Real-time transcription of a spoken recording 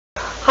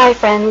Hi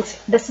friends,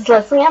 this is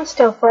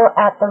lesliestoffel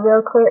at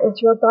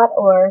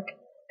therealclearisrael.org,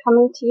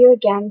 coming to you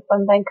again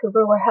from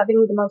Vancouver. We're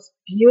having the most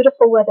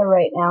beautiful weather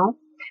right now.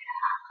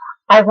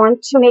 I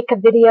want to make a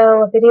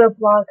video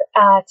blog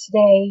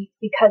today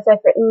because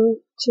I've written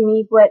to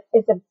me what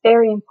is a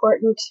very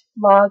important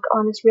blog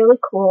on Is Really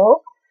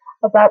Cool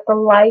about the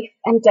life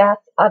and death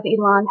of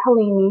Ilan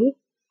Halimi,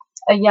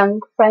 a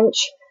young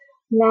French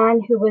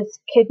man who was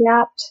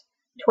kidnapped,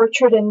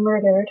 tortured, and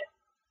murdered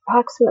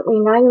approximately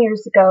 9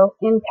 years ago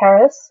in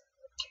Paris.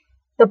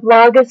 The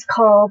blog is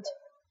called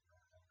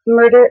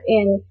Murder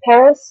in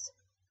Paris,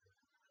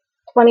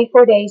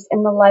 24 Days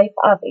in the Life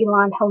of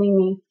Ilan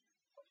Halimi.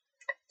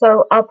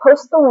 So I'll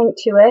post the link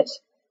to it.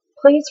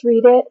 Please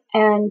read it,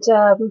 and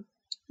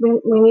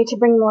we need to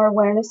bring more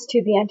awareness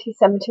to the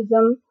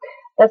anti-Semitism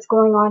that's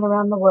going on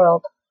around the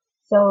world.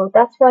 So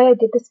that's why I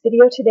did this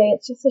video today.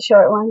 It's just a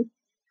short one.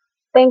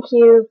 Thank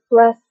you,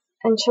 bless,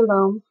 and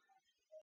shalom.